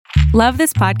Love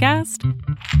this podcast?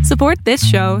 Support this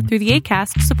show through the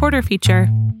Acast supporter feature.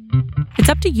 It's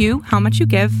up to you how much you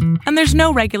give, and there's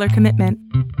no regular commitment.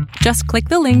 Just click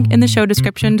the link in the show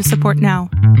description to support now.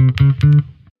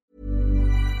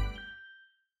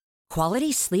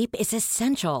 Quality sleep is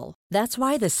essential. That's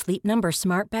why the Sleep Number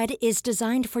Smart Bed is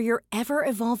designed for your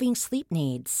ever-evolving sleep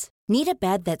needs. Need a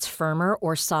bed that's firmer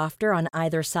or softer on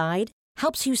either side?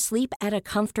 Helps you sleep at a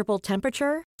comfortable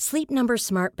temperature? Sleep Number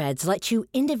Smart Beds let you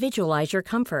individualize your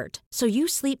comfort, so you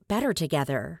sleep better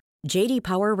together. J.D.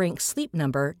 Power ranks Sleep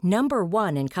Number number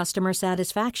 1 in customer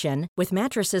satisfaction with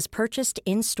mattresses purchased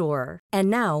in-store. And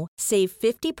now, save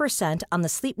 50% on the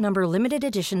Sleep Number Limited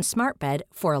Edition Smart Bed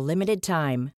for a limited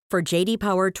time. For J.D.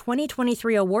 Power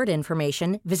 2023 award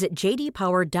information, visit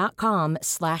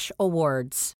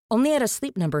jdpower.com/awards. Only at a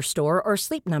Sleep Number store or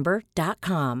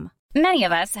sleepnumber.com. Many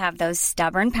of us have those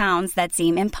stubborn pounds that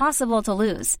seem impossible to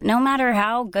lose, no matter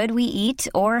how good we eat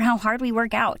or how hard we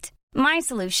work out. My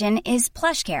solution is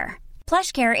PlushCare.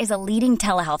 PlushCare is a leading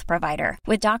telehealth provider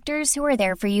with doctors who are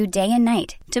there for you day and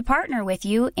night to partner with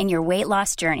you in your weight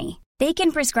loss journey. They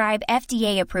can prescribe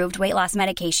FDA-approved weight loss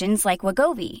medications like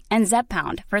Wegovy and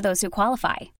Zepbound for those who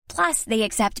qualify. Plus, they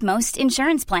accept most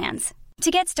insurance plans. To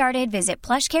get started, visit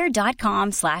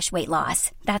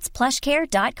plushcare.com/weightloss. That's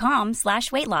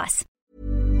plushcare.com/weightloss.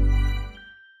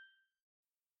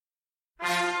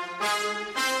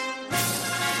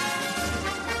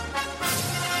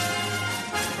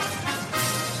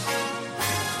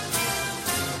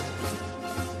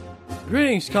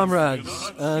 Greetings,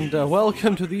 comrades, and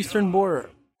welcome to the Eastern Border.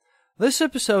 This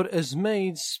episode is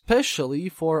made specially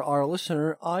for our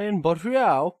listener, Ian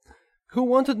Botriau, who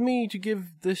wanted me to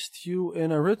give this to you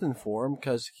in a written form,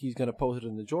 because he's going to post it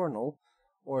in the journal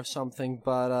or something,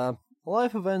 but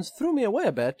life events threw me away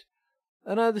a bit,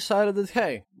 and I decided that,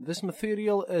 hey, this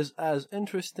material is as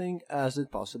interesting as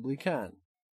it possibly can.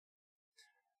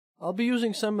 I'll be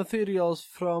using some materials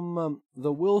from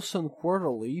the Wilson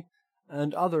Quarterly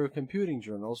and other computing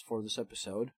journals for this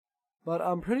episode, but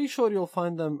I'm pretty sure you'll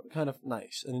find them kind of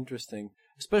nice and interesting,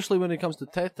 especially when it comes to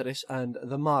Tetris and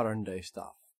the modern day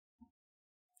stuff.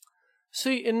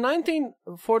 See, in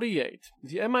 1948,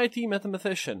 the MIT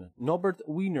mathematician Norbert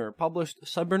Wiener published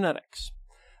Cybernetics,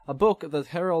 a book that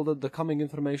heralded the coming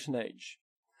information age.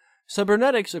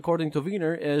 Cybernetics, according to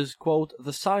Wiener, is, quote,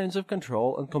 the science of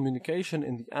control and communication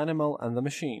in the animal and the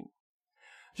machine.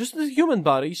 Just as the human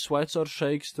body sweats or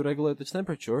shakes to regulate its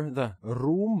temperature, the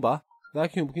Roomba,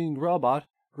 vacuum cleaning robot,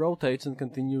 rotates and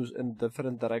continues in a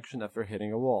different direction after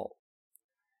hitting a wall.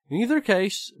 In either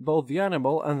case, both the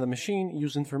animal and the machine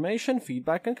use information,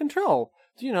 feedback, and control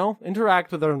to,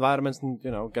 interact with their environments and,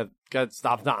 get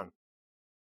stuff done.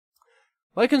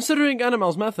 By considering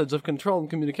animals' methods of control and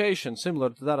communication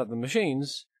similar to that of the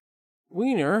machines,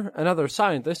 Wiener and other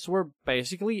scientists were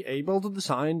basically able to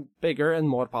design bigger and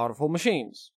more powerful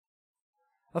machines.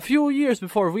 A few years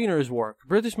before Wiener's work,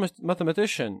 British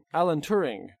mathematician Alan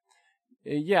Turing,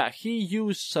 he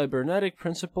used cybernetic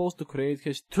principles to create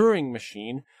his Turing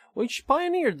machine, which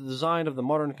pioneered the design of the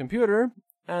modern computer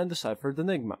and deciphered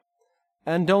Enigma.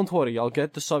 And don't worry, I'll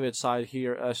get the Soviet side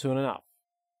here soon enough.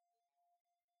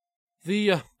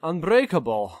 The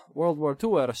unbreakable World War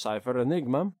II era cipher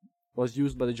Enigma was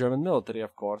used by the German military,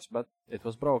 of course, but it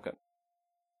was broken.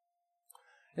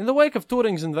 In the wake of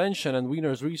Turing's invention and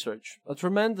Wiener's research, a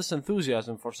tremendous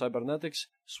enthusiasm for cybernetics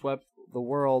swept the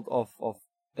world of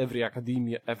every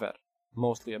academia ever.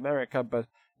 Mostly America, but,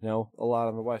 a lot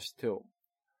in the West too.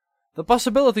 The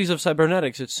possibilities of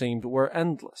cybernetics, it seemed, were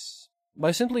endless.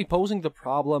 By simply posing the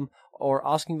problem or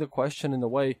asking the question in a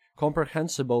way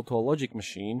comprehensible to a logic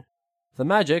machine, the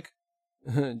magic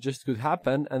just could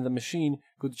happen and the machine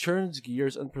could churn its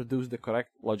gears and produce the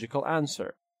correct logical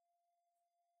answer.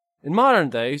 In modern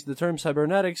days, the term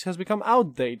cybernetics has become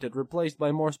outdated, replaced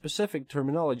by more specific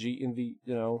terminology in the,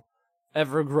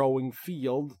 ever-growing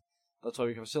field. That's why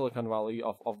we have Silicon Valley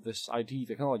of this IT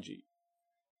technology.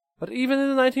 But even in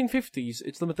the 1950s,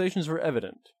 its limitations were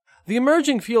evident. The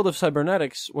emerging field of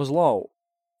cybernetics was low,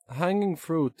 hanging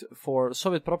fruit for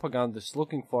Soviet propagandists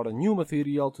looking for a new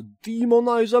material to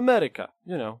demonize America,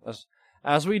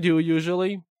 as we do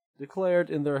usually, declared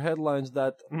in their headlines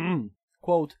that,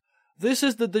 quote, this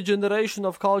is the degeneration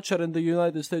of culture in the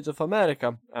United States of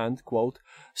America, and, quote,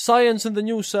 science in the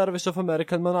new service of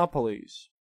American monopolies.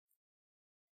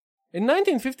 In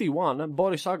 1951,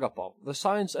 Boris Agapov, the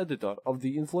science editor of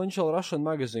the influential Russian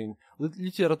magazine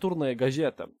Literaturная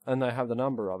Gazeta, and I have the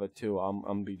number of it too,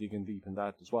 I'm be digging deep in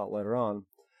that as well later on,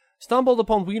 stumbled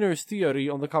upon Wiener's theory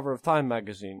on the cover of Time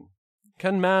magazine.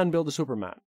 Can man build a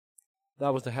Superman?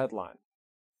 That was the headline.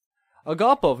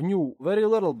 Agapov knew very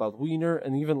little about Wiener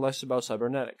and even less about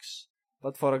cybernetics.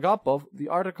 But for Agapov, the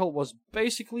article was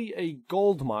basically a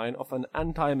goldmine of an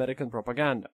anti-American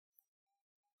propaganda.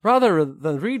 Rather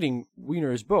than reading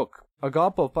Wiener's book,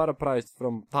 Agapov paraphrased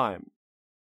from Time.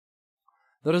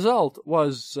 The result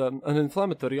was an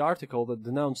inflammatory article that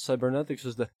denounced cybernetics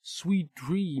as the sweet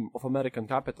dream of American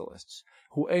capitalists,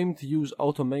 who aimed to use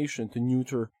automation to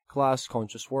neuter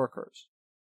class-conscious workers.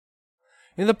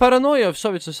 In the paranoia of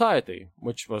Soviet society,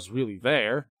 which was really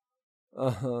there,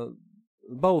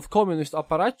 both communist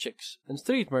apparatchiks and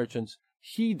street merchants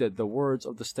heeded the words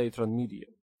of the state-run media.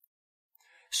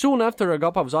 Soon after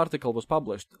Agapov's article was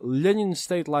published, Lenin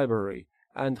State Library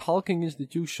and hulking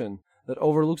institution that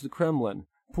overlooks the Kremlin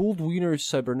pulled Wiener's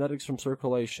cybernetics from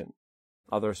circulation.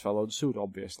 Others followed suit,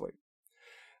 obviously.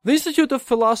 The Institute of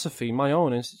Philosophy, my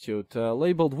own institute,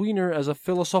 labeled Wiener as a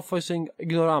philosophizing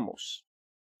ignoramus,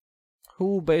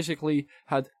 who basically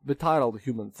had betitled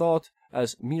human thought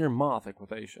as mere math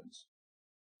equations.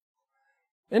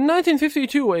 In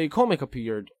 1952, a comic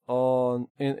appeared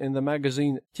in the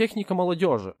magazine Technika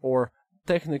Молодежи, or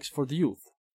Technics for the Youth,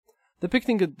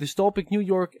 depicting a dystopic New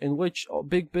York in which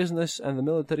big business and the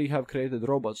military have created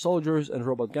robot soldiers and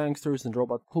robot gangsters and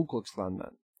robot Ku Klux Klan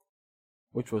men,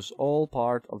 which was all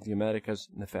part of the America's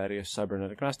nefarious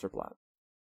cybernetic master plan.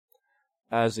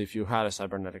 As if you had a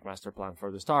cybernetic master plan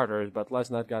for the starters, but let's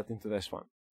not get into this one.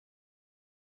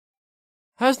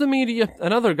 As the media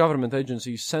and other government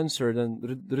agencies censored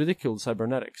and ridiculed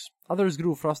cybernetics, others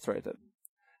grew frustrated.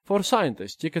 For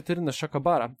scientists Yekaterina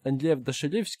Shakabara and Lev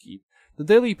Dashelevsky, the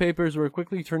daily papers were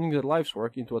quickly turning their life's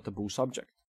work into a taboo subject.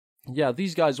 Yeah,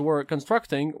 these guys were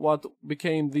constructing what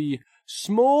became the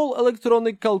Small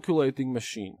Electronic Calculating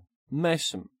Machine,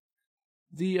 MESM,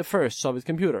 the first Soviet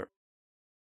computer.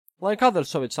 Like other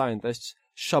Soviet scientists,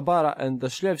 Shabara and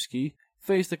Dashlevsky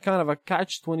faced a kind of a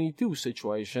catch-22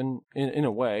 situation, in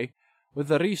a way, with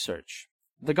the research.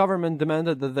 The government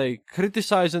demanded that they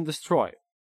criticize and destroy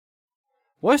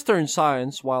Western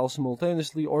science while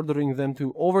simultaneously ordering them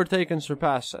to overtake and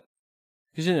surpass it.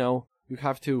 Because, you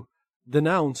have to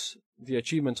denounce the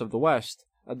achievements of the West,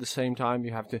 at the same time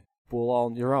you have to pull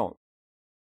on your own.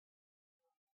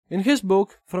 In his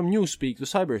book, From Newspeak to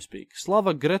Cyberspeak,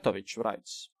 Slava Gretovich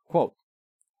writes, quote,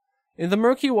 "In the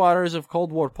murky waters of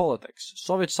Cold War politics,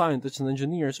 Soviet scientists and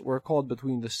engineers were caught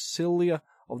between the Scylla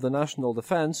of the national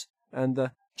defense and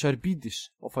the Charbidis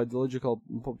of ideological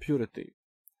purity.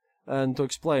 And to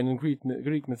explain, in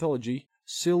Greek mythology,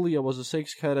 Scylla was a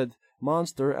six-headed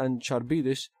monster and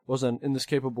Charbidis was an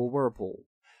inescapable whirlpool."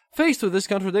 Faced with this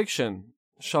contradiction,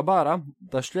 Shabara,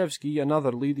 Dashlevsky, and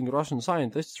other leading Russian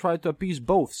scientists tried to appease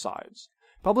both sides,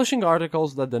 publishing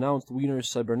articles that denounced Wiener's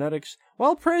cybernetics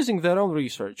while praising their own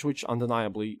research, which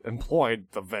undeniably employed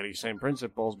the very same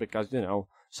principles because,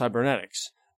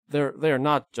 cybernetics. They're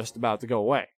not just about to go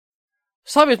away.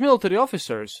 Soviet military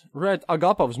officers read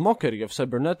Agapov's mockery of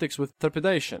cybernetics with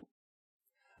trepidation.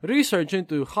 Research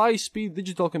into high-speed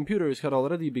digital computers had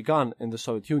already begun in the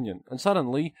Soviet Union, and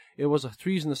suddenly it was a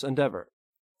treasonous endeavor.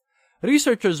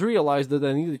 Researchers realized that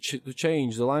they needed to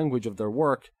change the language of their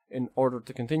work in order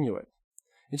to continue it.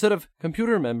 Instead of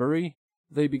computer memory,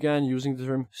 they began using the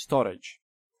term storage.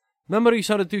 Memory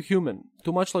sounded too human,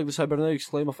 too much like the cybernetics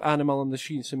claim of animal and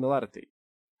machine similarity.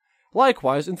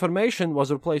 Likewise, information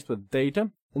was replaced with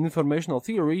data, and informational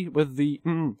theory with the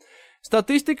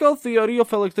statistical theory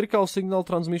of electrical signal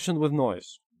transmission with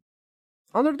noise.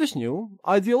 Under this new,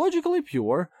 ideologically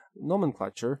pure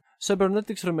nomenclature,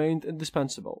 cybernetics remained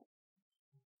indispensable.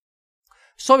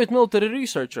 Soviet military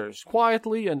researchers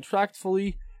quietly and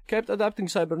tactfully kept adapting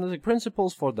cybernetic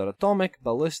principles for their atomic,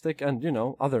 ballistic, and,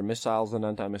 other missiles and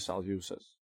anti-missile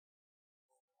uses.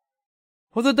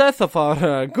 With the death of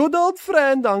our good old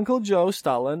friend Uncle Joe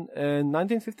Stalin in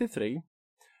 1953,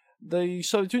 the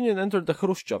Soviet Union entered the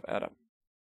Khrushchev era.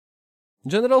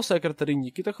 General Secretary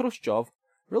Nikita Khrushchev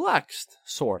relaxed,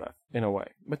 sort of, in a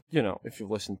way. But, if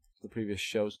you've listened to the previous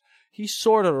shows, he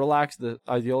sort of relaxed the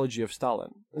ideology of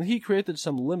Stalin, and he created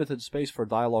some limited space for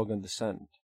dialogue and dissent.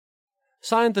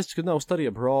 Scientists could now study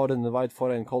abroad and invite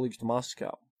foreign colleagues to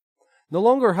Moscow. No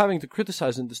longer having to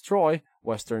criticize and destroy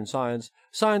Western science,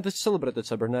 scientists celebrated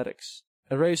cybernetics,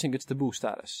 erasing its taboo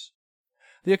status.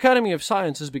 The Academy of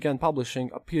Sciences began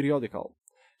publishing a periodical,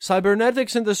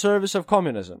 Cybernetics in the Service of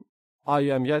Communism. I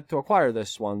am yet to acquire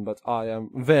this one, but I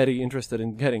am very interested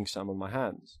in getting some on my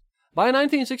hands. By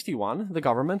 1961, the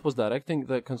government was directing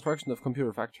the construction of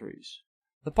computer factories.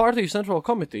 The party's Central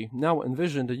Committee now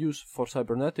envisioned a use for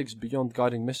cybernetics beyond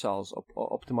guiding missiles,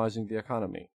 optimizing the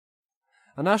economy.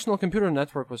 A national computer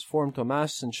network was formed to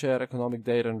amass and share economic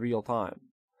data in real time.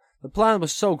 The plan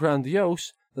was so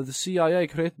grandiose that the CIA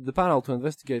created the panel to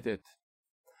investigate it.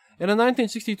 In a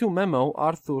 1962 memo,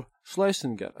 Arthur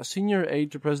Schlesinger, a senior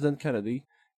aide to President Kennedy,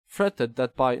 fretted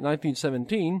that by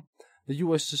 1917, the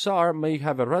USSR may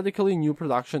have a radically new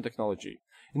production technology,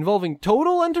 involving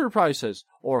total enterprises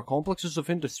or complexes of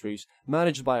industries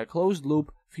managed by a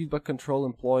closed-loop feedback control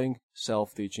employing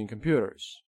self-teaching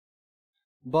computers.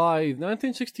 By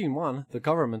 1961, the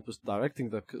government was directing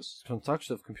the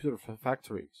construction of computer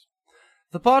factories.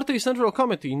 The party's Central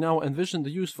Committee now envisioned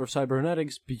the use for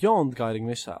cybernetics beyond guiding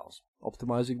missiles,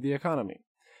 optimizing the economy.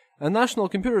 A national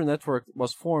computer network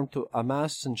was formed to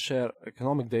amass and share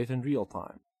economic data in real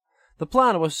time. The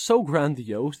plan was so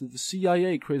grandiose that the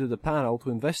CIA created a panel to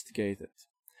investigate it.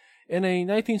 In a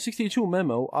 1962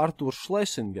 memo, Arthur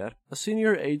Schlesinger, a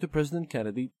senior aide to President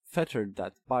Kennedy, fettered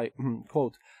that by,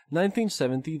 quote,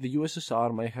 1970 the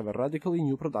USSR may have a radically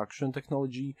new production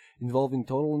technology involving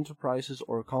total enterprises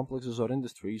or complexes or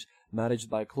industries managed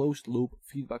by closed-loop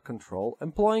feedback control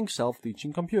employing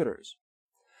self-teaching computers.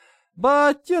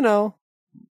 But,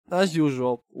 as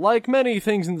usual, like many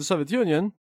things in the Soviet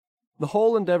Union, the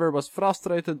whole endeavor was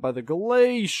frustrated by the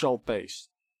glacial pace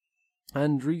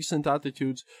and recent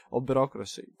attitudes of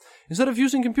bureaucracy. Instead of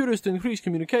using computers to increase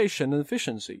communication and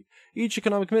efficiency, each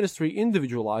economic ministry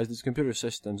individualized its computer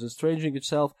systems, estranging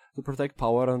itself to protect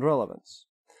power and relevance.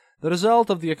 The result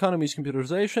of the economy's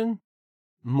computerization?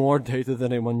 More data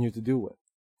than anyone knew to do with.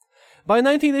 By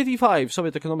 1985,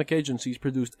 Soviet economic agencies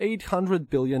produced 800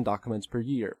 billion documents per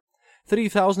year,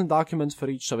 3,000 documents for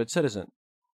each Soviet citizen.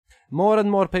 More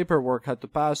and more paperwork had to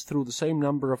pass through the same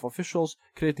number of officials,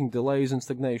 creating delays and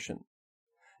stagnation.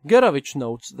 Gerovich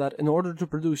notes that in order to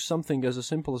produce something as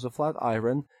simple as a flat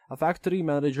iron, a factory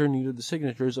manager needed the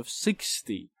signatures of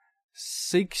 60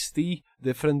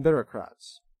 different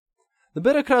bureaucrats. The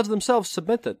bureaucrats themselves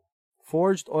submitted,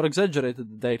 forged or exaggerated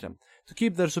the data to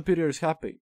keep their superiors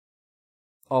happy.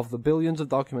 Of the billions of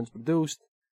documents produced,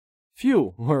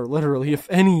 few were literally of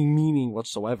any meaning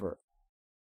whatsoever.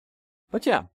 But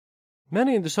yeah,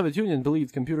 many in the Soviet Union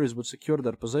believed computers would secure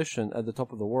their position at the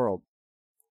top of the world.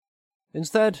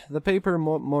 Instead, the paper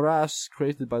morass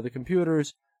created by the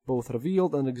computers both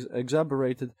revealed and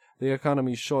exacerbated the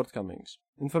economy's shortcomings.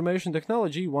 Information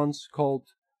technology, once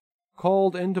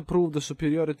called in to prove the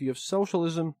superiority of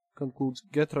socialism, concludes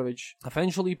Getrovich,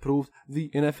 eventually proved the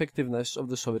ineffectiveness of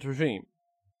the Soviet regime.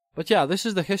 But yeah, this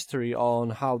is the history on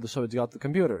how the Soviets got the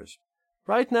computers.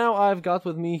 Right now, I've got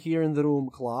with me here in the room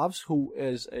Klavs, who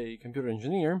is a computer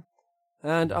engineer,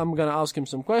 and I'm going to ask him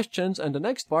some questions, and the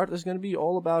next part is going to be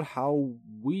all about how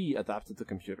we adapted to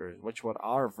computers, which were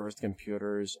our first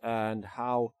computers, and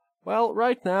how, well,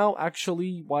 right now,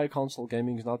 actually, why console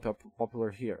gaming is not popular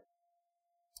here.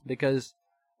 Because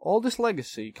all this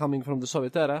legacy coming from the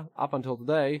Soviet era up until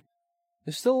today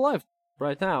is still alive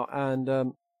right now,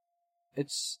 and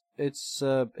its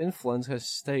influence has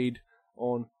stayed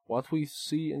on what we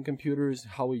see in computers,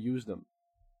 how we use them.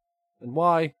 And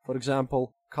why, for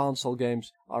example, console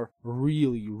games are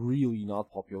really, really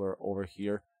not popular over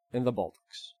here in the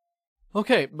Baltics.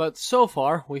 Okay, but so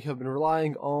far we have been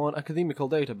relying on academical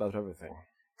data about everything.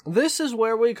 This is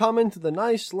where we come into the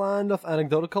nice land of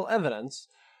anecdotal evidence,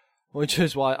 which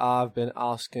is why I've been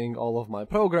asking all of my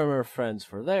programmer friends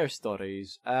for their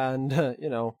stories, and,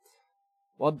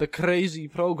 what the crazy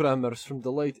programmers from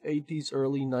the late 80s,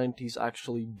 early 90s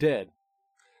actually did.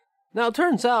 Now, it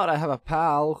turns out I have a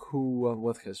pal who,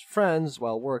 with his friends,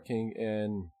 while working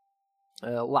in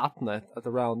Latnet at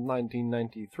around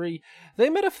 1993,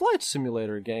 they made a flight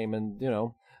simulator game, and,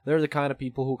 they're the kind of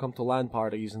people who come to LAN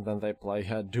parties and then they play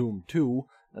Doom 2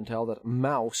 and tell that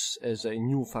mouse is a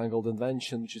newfangled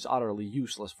invention which is utterly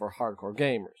useless for hardcore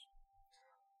gamers.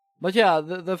 But yeah,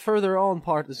 the further on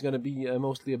part is going to be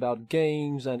mostly about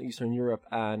games and Eastern Europe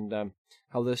and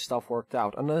how this stuff worked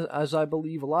out. And as I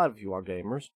believe a lot of you are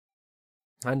gamers,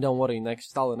 and don't worry, next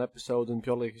Stalin episode and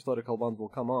purely historical ones will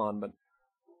come on, but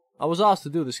I was asked to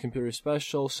do this computer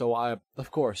special, so I, of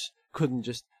course, couldn't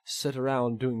just sit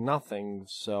around doing nothing,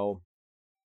 so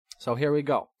here we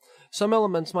go. Some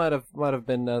elements might have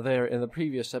been there in the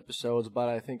previous episodes, but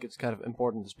I think it's kind of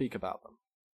important to speak about them.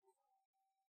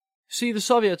 See, the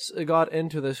Soviets got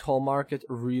into this whole market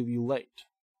really late.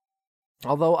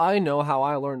 Although I know how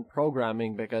I learned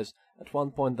programming, because at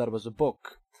one point there was a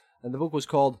book, and the book was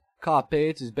called Kā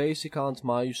pēc basicāns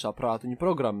māju saprātiņu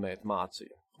programmēt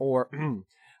mācīja, or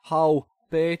how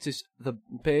pēc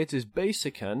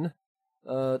basican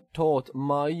taught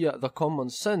Maya, the common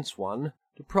sense one,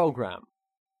 to program.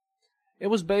 It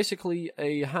was basically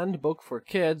a handbook for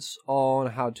kids on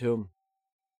how to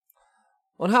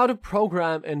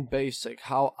program in BASIC,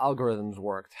 how algorithms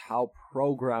worked, how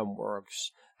program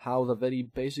works, how the very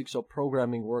basics of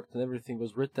programming worked, and everything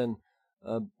was written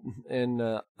in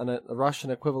a Russian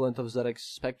equivalent of ZX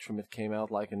Spectrum. It came out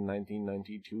like in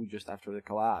 1992, just after the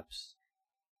collapse.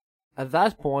 At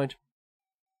that point,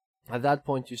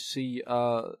 you see,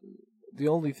 the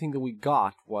only thing that we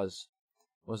got was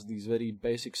these very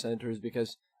basic centers,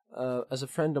 because as a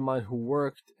friend of mine who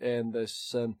worked in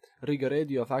this Riga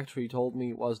radio factory told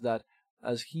me, was that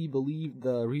as he believed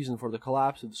the reason for the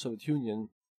collapse of the Soviet Union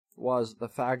was the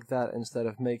fact that instead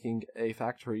of making a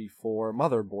factory for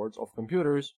motherboards of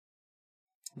computers,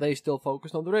 they still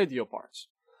focused on the radio parts,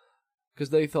 because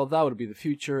they thought that would be the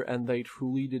future, and they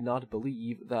truly did not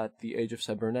believe that the age of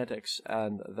cybernetics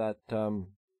and that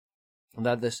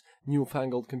this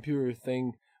newfangled computer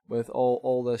thing with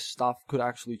all this stuff could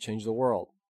actually change the world.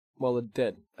 Well, it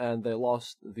did, and they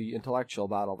lost the intellectual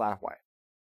battle that way.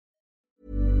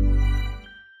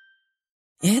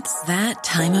 It's that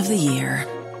time of the year.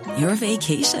 Your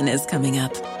vacation is coming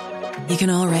up. You can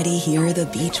already hear the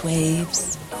beach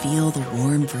waves, feel the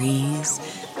warm breeze,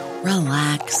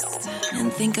 relax,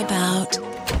 and think about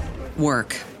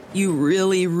work. You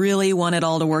really, really want it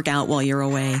all to work out while you're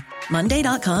away.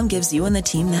 Monday.com gives you and the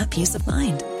team that peace of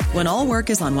mind. When all work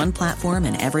is on one platform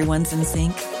and everyone's in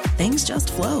sync, things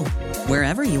just flow.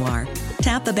 Wherever you are,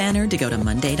 tap the banner to go to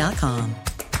Monday.com.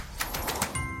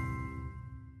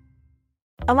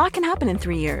 A lot can happen in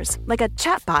 3 years, like a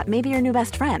chatbot may be your new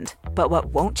best friend. But what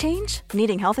won't change?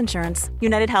 Needing health insurance.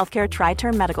 United Healthcare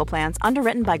Tri-Term Medical Plans,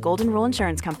 underwritten by Golden Rule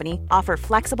Insurance Company, offer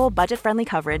flexible, budget-friendly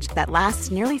coverage that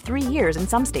lasts nearly 3 years in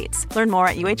some states. Learn more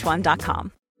at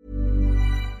uh1.com.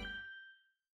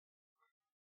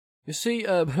 You see,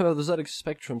 the ZX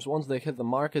Spectrums, once they hit the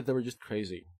market, they were just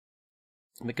crazy.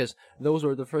 Because those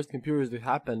were the first computers that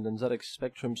happened, and ZX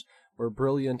Spectrums were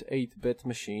brilliant 8-bit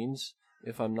machines,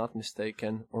 if I'm not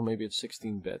mistaken, or maybe it's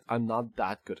 16-bit. I'm not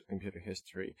that good at computer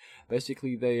history.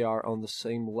 Basically, they are on the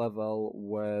same level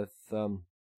with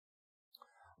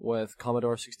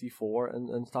Commodore 64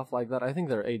 and stuff like that. I think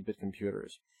they're 8-bit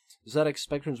computers. ZX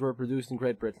Spectrums were produced in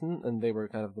Great Britain, and they were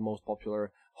kind of the most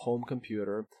popular home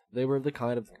computer. They were the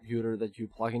kind of computer that you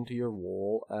plug into your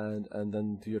wall and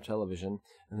then to your television,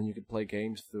 and then you could play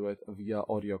games through it via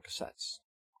audio cassettes.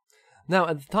 Now,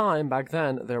 at the time, back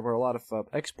then, there were a lot of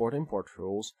export-import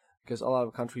rules, because a lot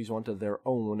of countries wanted their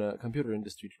own computer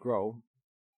industry to grow.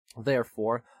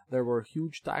 Therefore, there were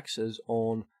huge taxes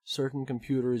on certain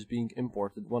computers being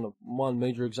imported. One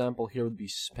major example here would be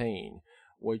Spain,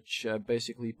 which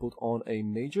basically put on a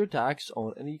major tax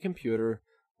on any computer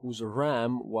whose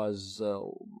RAM was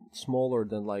smaller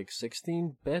than like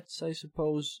 16 bits, I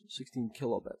suppose, 16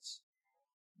 kilobits.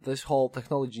 This whole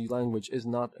technology language is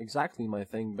not exactly my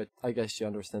thing, but I guess you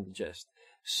understand the gist.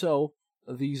 So,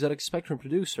 the ZX Spectrum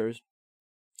producers,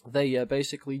 they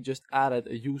basically just added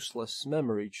a useless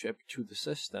memory chip to the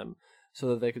system, so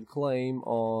that they could claim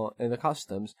in the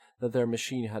customs that their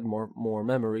machine had more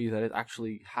memory than it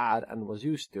actually had and was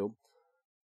used to.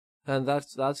 And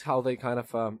that's how they kind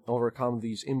of overcome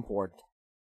these import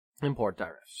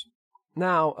tariffs.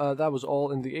 Now, that was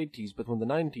all in the 80s, but when the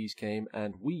 90s came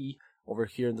and we, over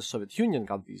here in the Soviet Union,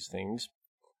 got these things,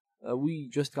 we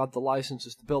just got the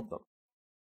licenses to build them.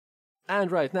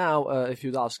 And right now, if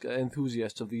you'd ask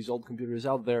enthusiasts of these old computers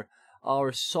out there,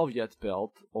 our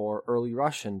Soviet-built, or early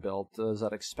Russian-built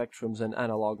ZX Spectrums and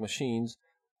analog machines,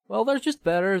 well, they're just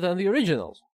better than the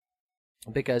originals.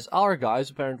 Because our guys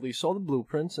apparently saw the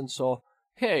blueprints and saw,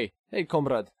 hey,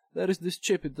 comrade, there is this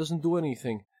chip, it doesn't do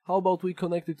anything. How about we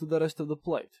connect it to the rest of the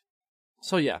plate?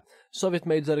 So yeah,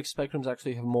 Soviet-made ZX Spectrums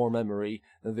actually have more memory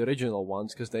than the original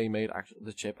ones, because they made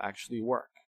the chip actually work.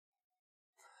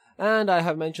 And I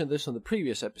have mentioned this on the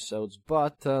previous episodes,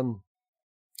 but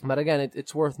again,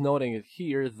 it's worth noting it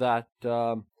here that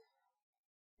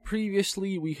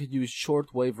previously we could use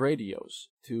shortwave radios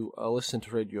to listen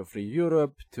to Radio Free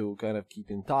Europe, to kind of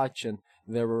keep in touch, and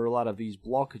there were a lot of these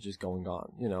blockages going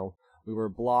on, you know. We were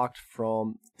blocked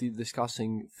from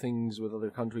discussing things with other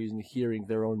countries and hearing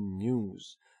their own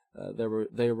news.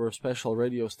 There were special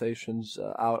radio stations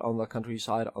out on the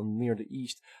countryside near the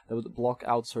east that would block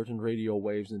out certain radio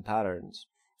waves and patterns.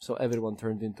 So everyone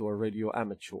turned into a radio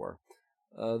amateur.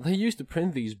 They used to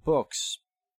print these books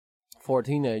for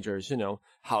teenagers, you know,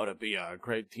 how to be a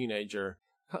great teenager.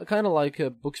 Kind of like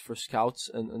books for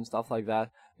scouts and stuff like that,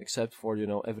 except for, you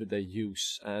know, everyday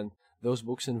use. And those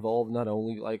books involve not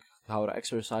only like how to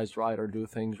exercise right or do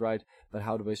things right, but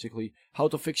how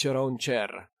to fix your own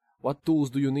chair. What tools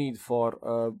do you need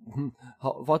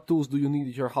what tools do you need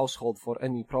in your household for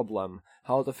any problem?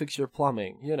 How to fix your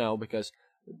plumbing, you know, because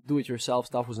do-it-yourself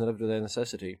stuff was an everyday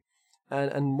necessity.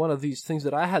 And one of these things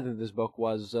that I had in this book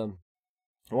was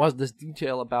was this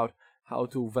detail about how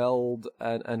to weld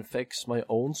and fix my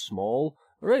own small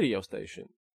radio station.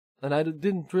 And I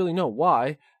didn't really know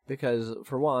why, because,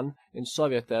 for one, in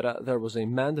Soviet era, there was a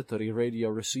mandatory radio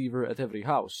receiver at every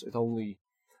house. It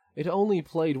only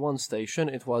played one station.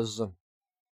 It was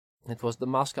the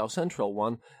Moscow Central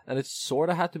one, and it sort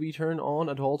of had to be turned on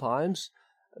at all times.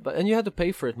 And you had to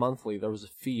pay for it monthly. There was a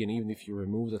fee, and even if you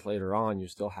removed it later on, you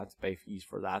still had to pay fees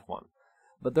for that one.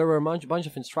 But there were a bunch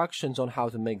of instructions on how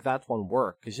to make that one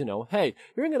work. Because, hey,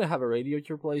 you're going to have a radio at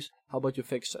your place. How about you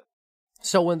fix it?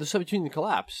 So when the Soviet Union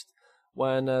collapsed,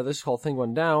 when this whole thing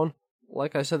went down,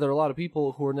 like I said, there are a lot of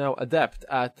people who are now adept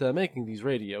at making these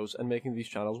radios and making these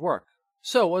channels work.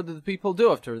 So what did the people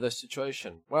do after this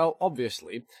situation? Well,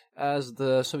 obviously, as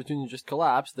the Soviet Union just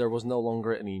collapsed, there was no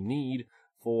longer any need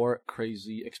for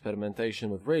crazy experimentation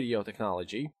with radio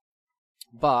technology.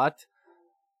 But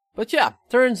yeah,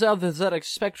 turns out the ZX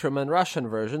Spectrum and Russian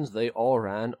versions, they all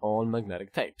ran on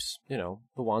magnetic tapes. The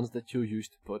ones that you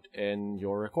used to put in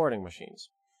your recording machines.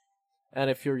 And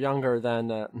if you're younger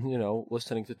than,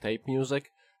 listening to tape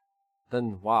music,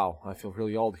 then wow, I feel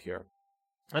really old here.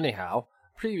 Anyhow,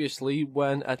 previously,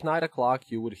 when at 9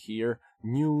 o'clock you would hear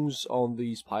news on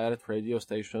these pirate radio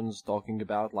stations talking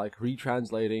about, like,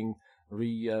 retranslating,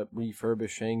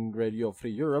 refurbishing Radio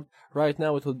Free Europe, right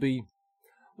now it would be,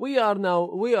 we are now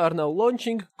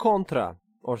launching Contra,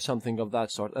 or something of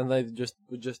that sort, and they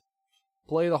would just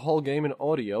play the whole game in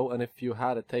audio, and if you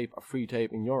had a free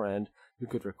tape in your end, you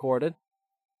could record it,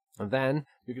 and then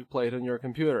you could play it on your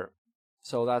computer.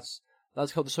 So that's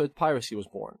how the Soviet piracy was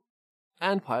born.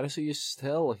 And piracy is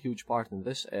still a huge part in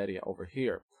this area over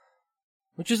here.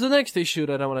 Which is the next issue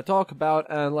that I want to talk about,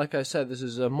 and like I said, this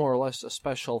is more or less a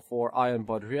special for Ian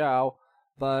Bodriau,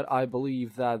 but I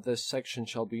believe that this section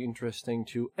shall be interesting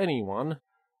to anyone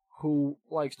who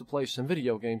likes to play some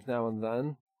video games now and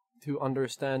then, to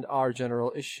understand our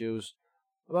general issues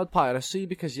about piracy,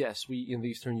 because yes, we in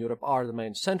Eastern Europe are the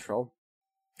main central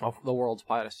of the world's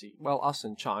piracy. Well, us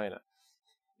in China,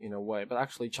 in a way, but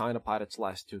actually China pirates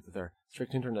less due to their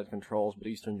strict internet controls, but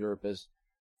Eastern Europe is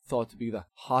thought to be the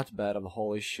hotbed of the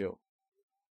whole issue.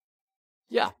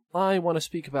 Yeah, I want to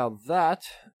speak about that,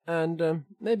 and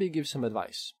maybe give some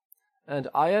advice. And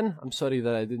Ian, I'm sorry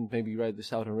that I didn't maybe write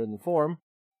this out in written form,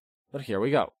 but here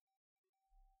we go.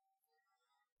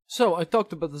 So, I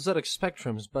talked about the ZX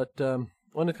Spectrums, but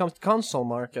when it comes to console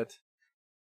market,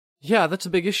 yeah, that's a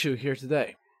big issue here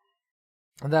today.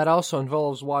 And that also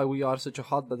involves why we are such a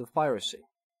hotbed of piracy.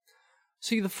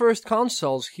 See, the first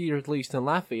consoles here, at least in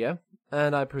Latvia,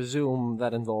 and I presume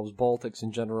that involves Baltics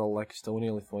in general, like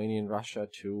Estonia, Lithuania, and Russia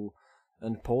too,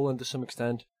 and Poland to some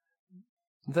extent,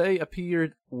 they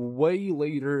appeared way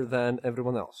later than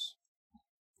everyone else.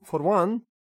 For one,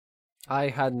 I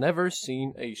had never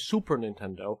seen a Super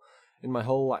Nintendo in my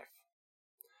whole life.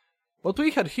 What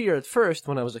we had here at first,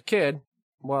 when I was a kid,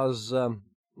 was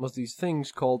these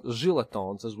things called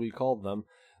Giletons, as we called them.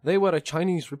 They were a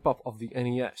Chinese ripoff of the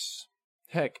NES.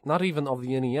 Heck, not even of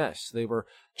the NES. They were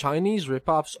Chinese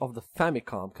ripoffs of the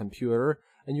Famicom computer,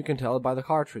 and you can tell it by the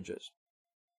cartridges.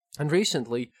 And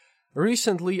recently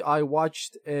I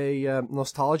watched a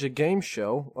nostalgic game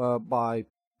show by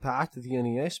Pat, the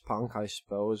NES punk, I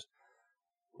suppose,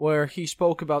 where he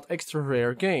spoke about extra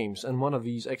rare games, and one of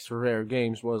these extra rare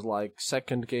games was like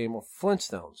second game of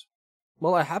Flintstones.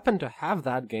 Well, I happened to have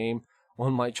that game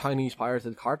on my Chinese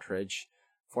pirated cartridge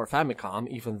for Famicom,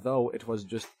 even though it was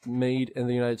just made in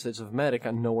the United States of America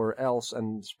and nowhere else,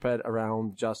 and spread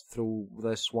around just through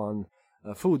this one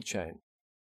food chain.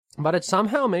 But it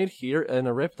somehow made here in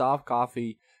a ripped-off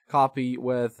copy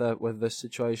with this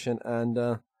situation,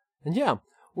 and yeah,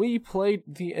 we played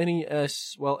the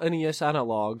NES, well, NES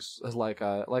analogs, like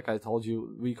I told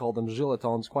you, we called them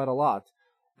Giletons quite a lot,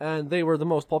 and they were the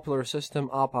most popular system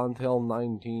up until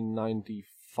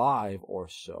 1995 or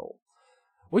so.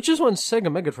 Which is when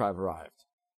Sega Mega Drive arrived.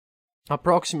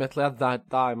 Approximately at that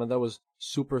time, and that was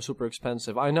super, super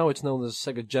expensive. I know it's known as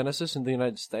Sega Genesis in the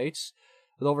United States,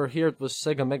 but over here it was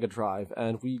Sega Mega Drive,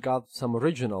 and we got some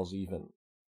originals even.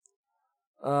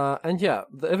 And yeah,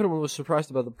 everyone was surprised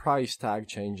about the price tag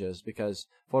changes, because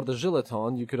for the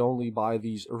Gileton, you could only buy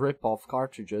these rip-off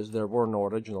cartridges. There were no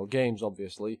original games,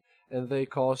 obviously, and they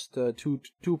cost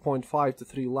 2.5 to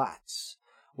 3 lats,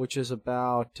 which is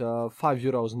about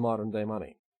 €5 in modern-day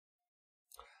money.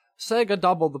 Sega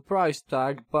doubled the price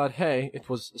tag, but hey, it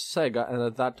was Sega, and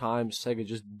at that time, Sega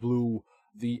just blew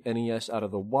the NES out of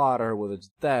the water with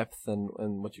its depth and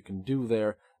what you can do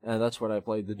there, and that's where I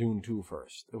played the Dune 2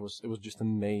 first. It was just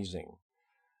amazing.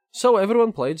 So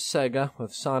everyone played Sega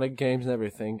with Sonic games and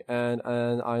everything, and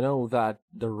I know that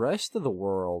the rest of the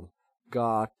world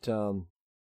got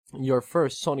your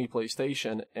first Sony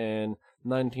PlayStation in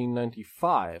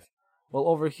 1995. Well,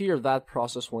 over here, that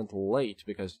process went late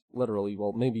because literally,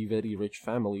 well, maybe very rich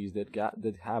families did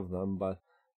have them, but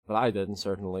I didn't,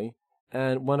 certainly.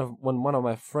 And when one of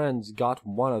my friends got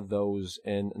one of those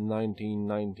in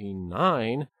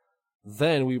 1999,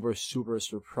 then we were super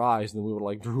surprised, and we were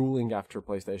like drooling after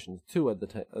PlayStation 2 at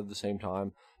the same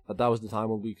time. But that was the time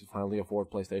when we could finally afford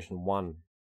PlayStation 1.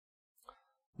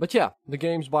 But yeah, the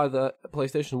games by the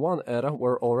PlayStation 1 era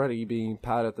were already being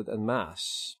pirated en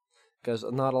masse, because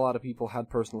not a lot of people had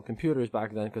personal computers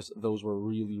back then, because those were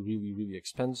really, really, really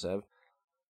expensive.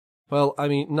 Well, I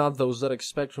mean, not those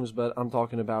ZX Spectrums, but I'm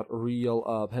talking about real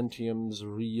Pentiums,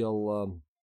 real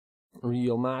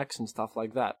Macs, and stuff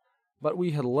like that. But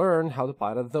we had learned how to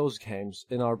pirate those games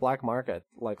in our black market,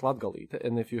 like Latgalit.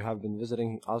 And if you have been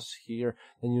visiting us here,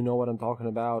 then you know what I'm talking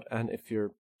about. And if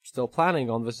you're still planning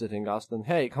on visiting us, then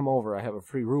hey, come over. I have a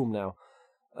free room now,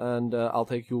 and I'll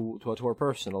take you to a tour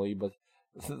personally. But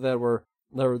there were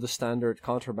the standard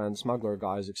contraband smuggler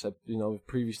guys, except,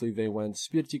 previously they went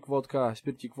spirtik vodka,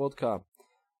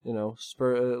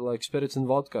 like spirits and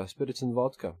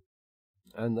vodka,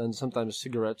 and then sometimes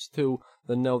cigarettes too.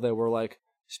 Then no, they were like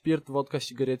spirit, vodka,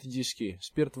 cigarette, diski,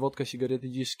 spirit, vodka, cigarette,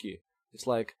 diski. It's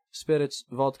like spirits,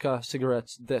 vodka,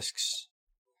 cigarettes, discs.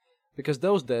 Because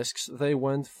those discs, they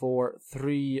went for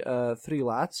three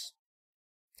lats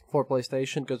for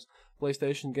PlayStation, because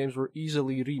PlayStation games were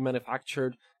easily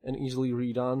remanufactured and easily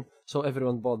redone, so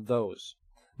everyone bought those.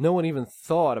 No one even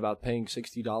thought about paying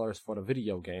 $60 for a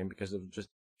video game, because it was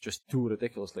just too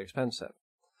ridiculously expensive.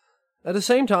 At the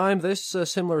same time, this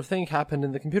similar thing happened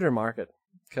in the computer market,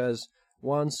 because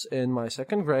once in my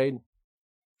second grade,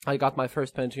 I got my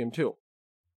first Pentium 2.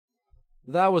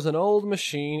 That was an old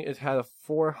machine. It had a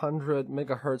 400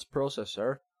 megahertz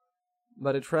processor,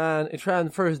 but it ran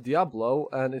first Diablo,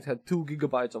 and it had 2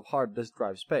 gigabytes of hard disk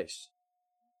drive space.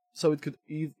 So it could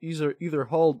either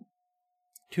hold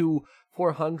 2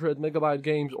 400 megabyte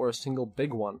games or a single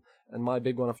big one, and my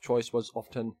big one of choice was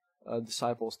often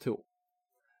Disciples 2.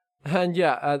 And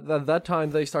yeah, at that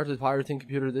time they started pirating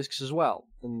computer disks as well.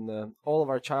 And all of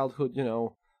our childhood,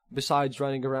 besides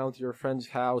running around to your friend's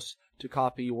house to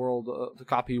copy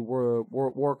Warcraft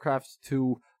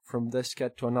 2 from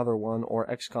diskette to another one, or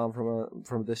XCOM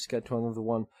from diskette to another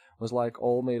one, was like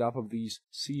all made up of these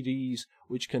CDs,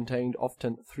 which contained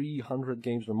often 300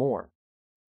 games or more.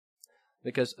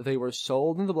 Because they were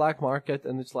sold in the black market,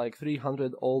 and it's like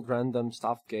 300 old random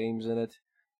stuffed games in it.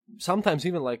 Sometimes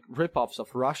even like rip-offs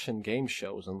of Russian game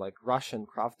shows and like Russian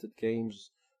crafted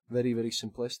games, very, very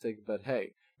simplistic, but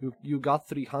hey, you got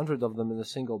 300 of them in a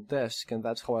single disc, and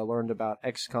that's how I learned about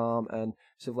XCOM and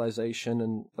Civilization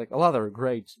and like a lot of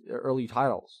great early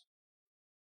titles.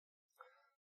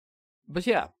 But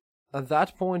yeah, at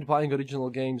that point, buying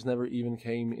original games never even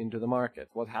came into the market.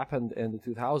 What happened in the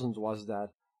 2000s was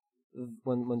that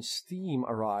when Steam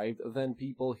arrived, then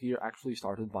people here actually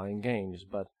started buying games,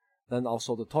 but then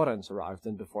also the torrents arrived,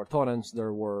 and before torrents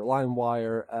there were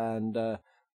LimeWire and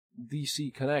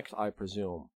DC Connect, I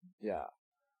presume. Yeah.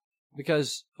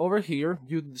 Because over here,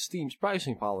 due to Steam's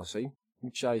pricing policy,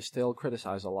 which I still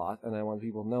criticize a lot, and I want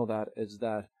people to know that, is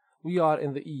that we are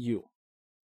in the EU.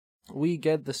 We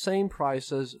get the same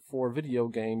prices for video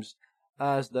games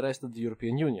as the rest of the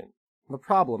European Union. The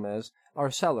problem is, our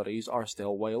salaries are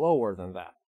still way lower than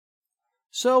that.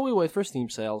 So we wait for Steam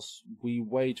sales, we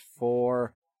wait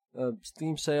for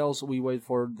we wait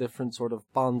for different sort of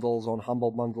bundles on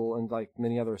Humble Bundle and like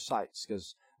many other sites,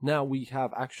 because now we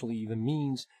have actually the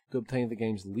means to obtain the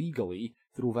games legally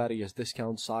through various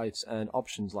discount sites and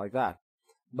options like that.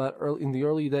 But in the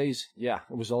early days, yeah,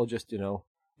 it was all just,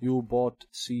 you bought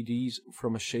CDs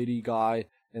from a shady guy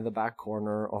in the back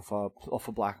corner of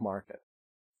a black market.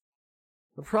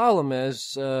 The problem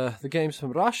is, the games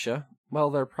from Russia, well,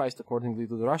 they're priced accordingly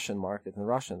to the Russian market and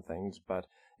Russian things, but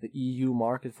the EU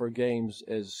market for games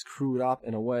is screwed up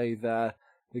in a way that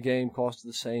the game costs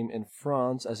the same in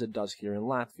France as it does here in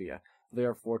Latvia.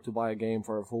 Therefore, to buy a game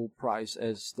for a full price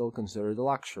is still considered a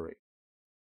luxury.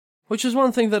 Which is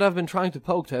one thing that I've been trying to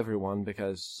poke to everyone,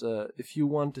 because if you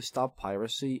want to stop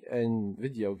piracy in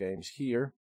video games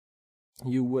here,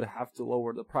 you would have to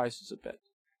lower the prices a bit.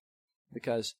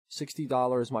 Because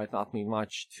 $60 might not mean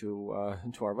much to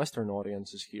our Western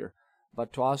audiences here,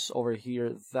 but to us over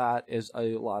here, that is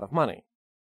a lot of money.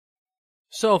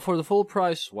 So for the full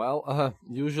price, well,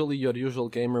 usually your usual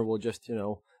gamer will just,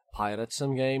 pirate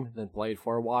some game, then play it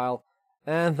for a while,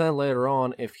 and then later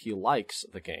on, if he likes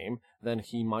the game, then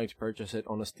he might purchase it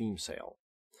on a Steam sale.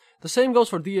 The same goes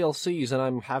for DLCs, and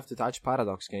I have to touch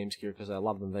Paradox games here because I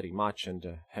love them very much, and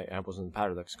hey, I wasn't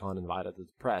ParadoxCon invited to the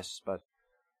press, but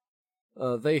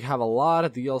They have a lot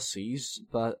of DLCs,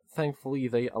 but thankfully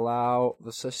they allow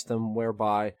the system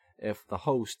whereby if the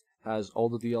host has all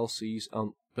the DLCs,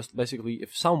 basically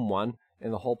if someone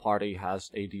in the whole party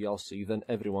has a DLC, then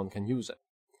everyone can use it.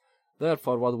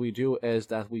 Therefore, what we do is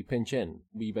that we pinch in.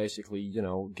 We basically,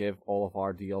 give all of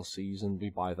our DLCs and we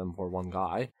buy them for one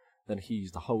guy. Then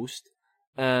he's the host.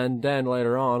 And then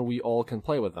later on, we all can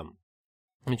play with them,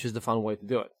 which is the fun way to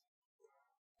do it.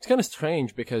 It's kind of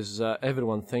strange because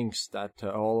everyone thinks that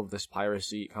all of this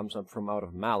piracy comes up from out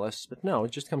of malice, but no,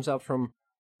 it just comes out from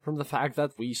the fact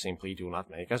that we simply do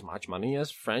not make as much money as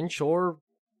French or,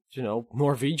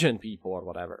 Norwegian people or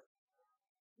whatever.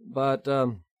 But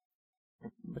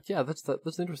yeah, that's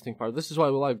the interesting part. This is why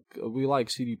we like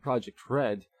CD Projekt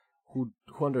Red, who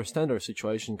understand our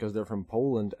situation because they're from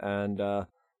Poland and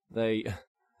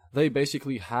they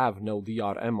basically have no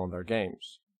DRM on their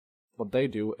games. What they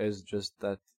do is just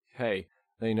that, hey,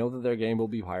 they know that their game will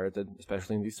be pirated,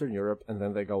 especially in Eastern Europe, and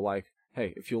then they go like,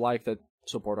 hey, if you like that,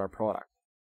 support our product.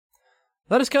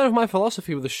 That is kind of my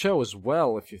philosophy with the show as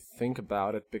well, if you think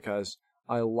about it, because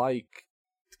I like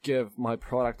to give my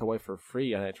product away for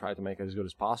free, and I try to make it as good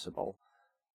as possible.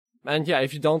 And yeah,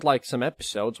 if you don't like some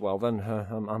episodes, well then,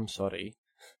 I'm sorry,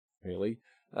 really.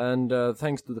 And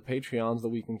thanks to the Patreons that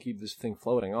we can keep this thing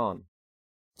floating on.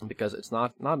 Because it's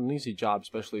not an easy job,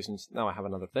 especially since now I have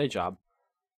another day job.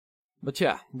 But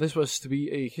yeah, this was to be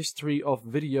a history of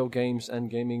video games and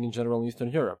gaming in general in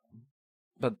Eastern Europe.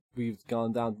 But we've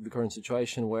gone down to the current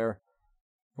situation where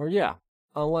yeah,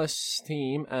 unless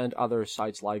Steam and other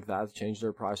sites like that change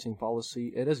their pricing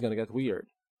policy, it is going to get weird.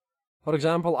 For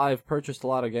example, I've purchased a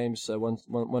lot of games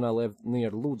when I lived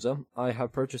near Ludza. I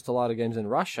have purchased a lot of games in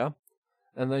Russia,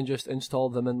 and then just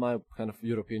installed them in my kind of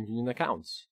European Union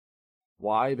accounts.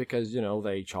 Why? Because,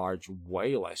 they charge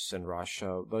way less in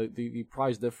Russia. The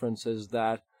price difference is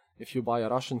that if you buy a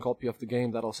Russian copy of the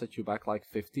game, that'll set you back like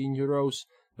 15 euros.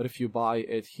 But if you buy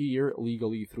it here,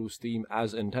 legally through Steam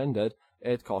as intended,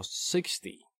 it costs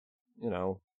 60.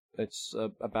 It's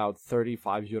about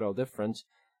 35 euro difference,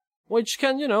 which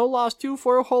can, last you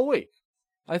for a whole week.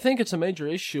 I think it's a major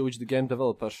issue which the game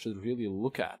developers should really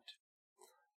look at.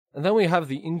 And then we have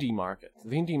the indie market.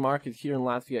 The indie market here in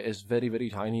Latvia is very, very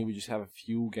tiny. We just have a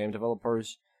few game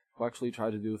developers who actually try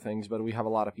to do things, but we have a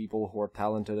lot of people who are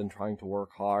talented and trying to work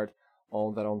hard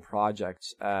on their own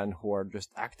projects and who are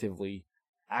just actively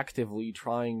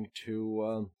trying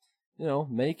to,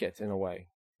 make it in a way.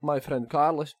 My friend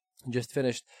Carlos just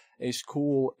finished a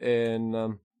school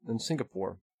in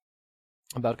Singapore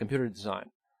about computer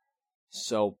design.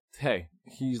 So, hey,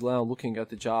 he's now looking at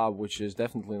the job, which is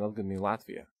definitely not going to be in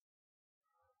Latvia.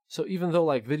 So even though,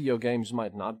 video games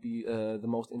might not be the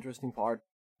most interesting part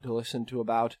to listen to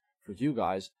about for you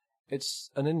guys, it's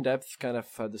an in-depth kind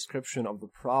of description of the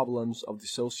problems of the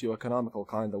socio-economical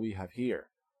kind that we have here.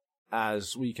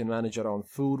 As we can manage our own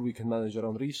food, we can manage our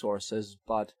own resources,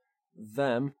 but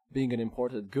them, being an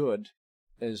imported good,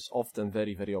 is often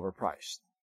very, very overpriced.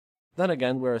 Then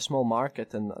again, we're a small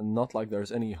market and not like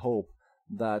there's any hope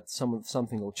that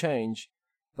something will change,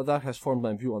 but that has formed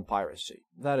my view on piracy.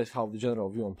 That is how the general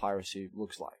view on piracy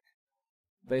looks like.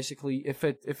 Basically, if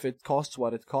it costs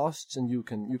what it costs and you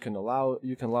can allow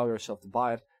yourself to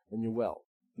buy it, then you will.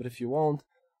 But if you won't,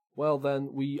 well then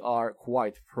we are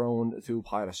quite prone to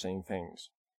piracying things.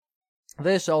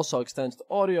 This also extends to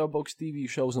audiobooks, TV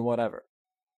shows, and whatever.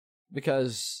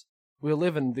 Because we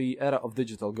live in the era of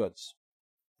digital goods.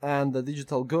 And the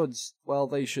digital goods, well,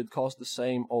 they should cost the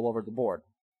same all over the board.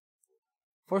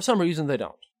 For some reason, they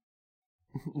don't.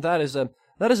 That is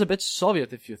a bit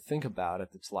Soviet if you think about it.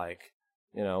 It's like,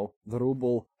 the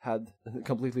ruble had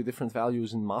completely different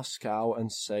values in Moscow and,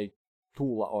 say,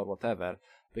 Tula or whatever.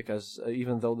 Because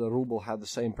even though the ruble had the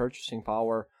same purchasing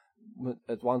power,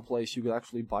 at one place you could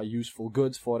actually buy useful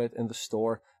goods for it in the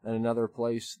store, and another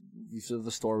place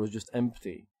the store was just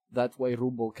empty. That way,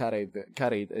 ruble carried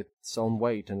its own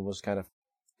weight and was kind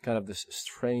of this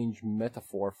strange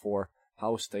metaphor for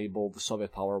how stable the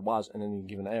Soviet power was in any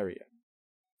given area.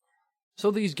 So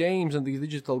these games and these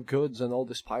digital goods and all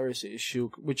this piracy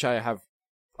issue, which I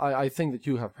think that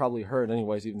you have probably heard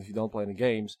anyways, even if you don't play any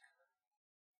games,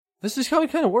 this is how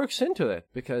it kind of works into it,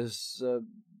 because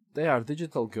they are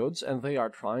digital goods and they are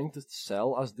trying to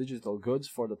sell as digital goods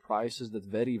for the prices that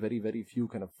very, very, very few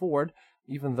can afford.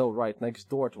 Even though right next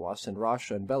door to us in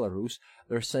Russia and Belarus,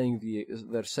 they're selling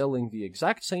the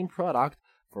exact same product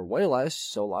for way less,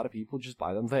 so a lot of people just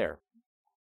buy them there.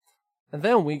 And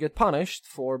then we get punished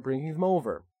for bringing them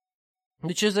over,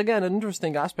 which is again an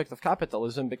interesting aspect of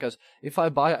capitalism, because if I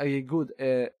buy a good,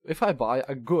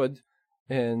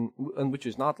 and which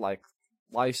is not like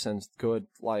licensed good,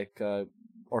 like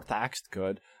or taxed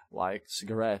good, like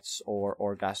cigarettes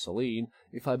or gasoline,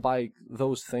 if I buy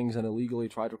those things and illegally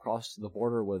try to cross the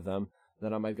border with them,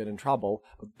 then I might get in trouble.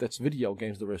 But that's video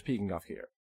games that we're speaking of here.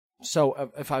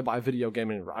 So if I buy a video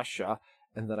game in Russia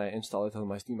and then I install it on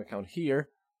my Steam account here,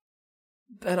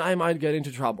 then I might get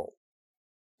into trouble.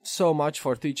 So much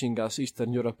for teaching us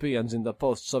Eastern Europeans in the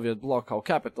post-Soviet bloc how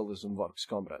capitalism works,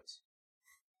 comrades.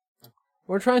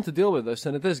 We're trying to deal with this,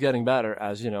 and it is getting better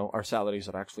as, our salaries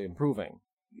are actually improving.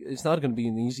 It's not going to be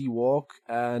an easy walk,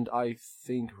 and I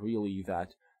think really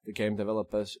that the game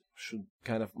developers should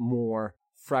kind of more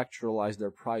fracturalize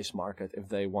their price market if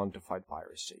they want to fight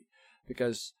piracy.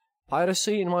 Because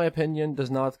piracy, in my opinion,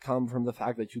 does not come from the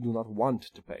fact that you do not want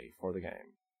to pay for the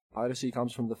game. Piracy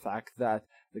comes from the fact that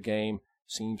the game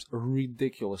seems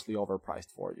ridiculously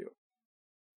overpriced for you.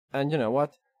 And you know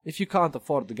what? If you can't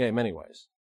afford the game anyways,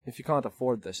 if you can't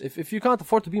afford this, if you can't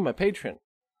afford to be my patron,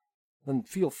 then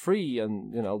feel free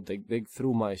and, dig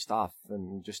through my stuff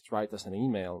and just write us an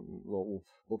email.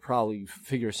 We'll probably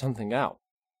figure something out.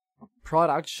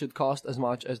 Products should cost as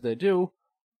much as they do,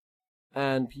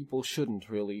 and people shouldn't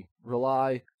really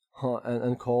rely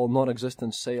and call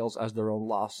non-existent sales as their own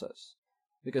losses.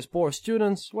 Because poor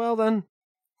students, well then,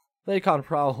 they can't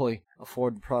probably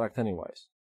afford the product anyways.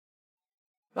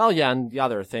 Well, yeah, and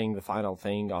the final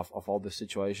thing of all this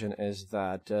situation is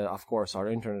that, of course, our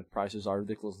internet prices are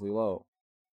ridiculously low.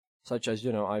 Such as,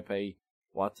 I pay,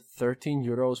 13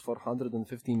 euros for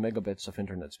 115 megabits of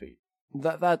internet speed.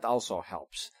 That also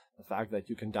helps. The fact that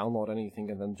you can download anything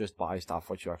and then just buy stuff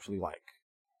what you actually like.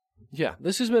 Yeah,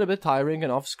 this has been a bit tiring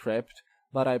and off script,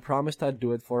 but I promised I'd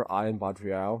do it for Ian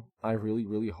Badriao. I really,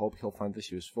 really hope he'll find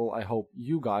this useful. I hope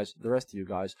you guys, the rest of you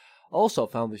guys, also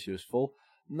found this useful.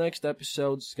 Next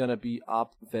episode's gonna be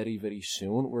up very, very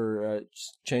soon. We're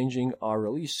changing our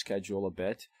release schedule a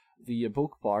bit. The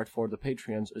book part for the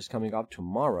Patreons is coming up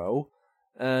tomorrow,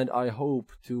 and I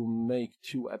hope to make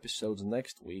 2 episodes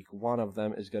next week. One of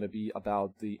them is gonna be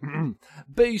about the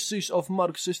basis of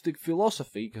Marxistic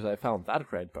philosophy, because I found that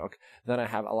great book. Then I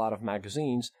have a lot of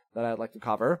magazines that I'd like to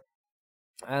cover.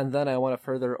 And then I want to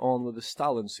further on with the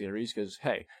Stalin series, because,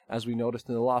 hey, as we noticed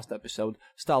in the last episode,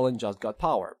 Stalin just got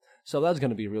power. So that's going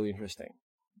to be really interesting.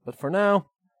 But for now,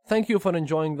 thank you for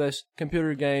enjoying this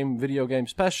computer game, video game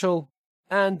special,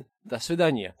 and до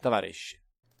свидания, товарищи.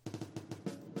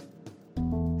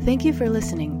 Thank you for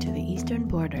listening to The Eastern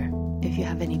Border. If you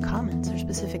have any comments or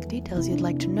specific details you'd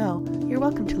like to know, you're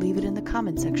welcome to leave it in the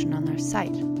comment section on our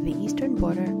site,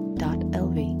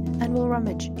 theeasternborder.lv, and we'll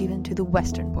rummage even to the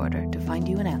western border to find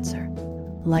you an answer.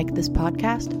 Like this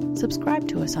podcast, subscribe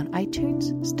to us on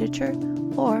iTunes, Stitcher,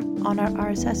 or on our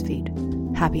RSS feed.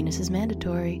 Happiness is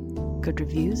mandatory. Good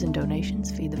reviews and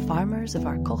donations feed the farmers of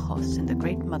our kolkhozs in the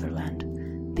great motherland.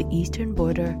 The Eastern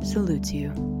Border salutes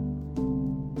you.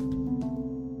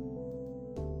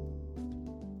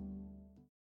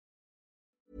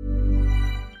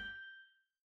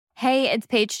 Hey, it's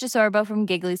Paige DeSorbo from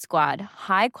Giggly Squad.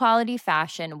 High quality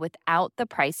fashion without the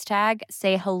price tag.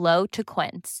 Say hello to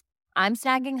Quince. I'm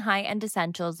snagging high-end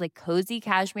essentials like cozy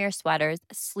cashmere sweaters,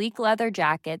 sleek leather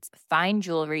jackets, fine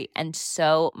jewelry, and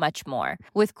so much more.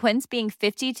 With Quince being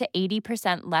 50 to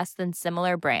 80% less than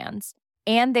similar brands.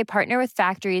 And they partner with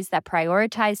factories that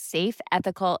prioritize safe,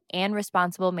 ethical, and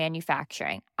responsible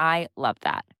manufacturing. I love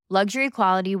that. Luxury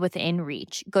quality within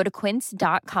reach. Go to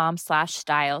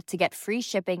quince.com/style to get free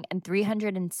shipping and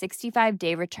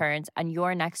 365-day returns on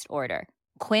your next order.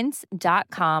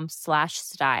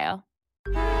 Quince.com/style.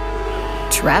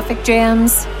 Traffic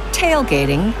jams,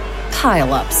 tailgating,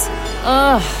 pile-ups.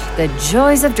 Ugh, the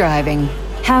joys of driving.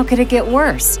 How could it get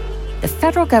worse? The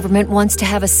federal government wants to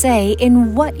have a say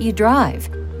in what you drive.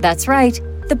 That's right.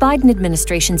 The Biden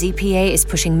administration's EPA is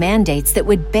pushing mandates that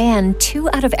would ban 2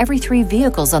 out of every 3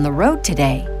 vehicles on the road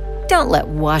today. Don't let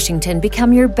Washington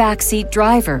become your backseat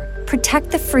driver.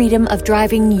 Protect the freedom of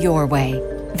driving your way.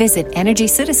 Visit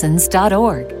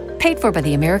EnergyCitizens.org. Paid for by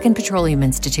the American Petroleum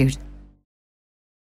Institute.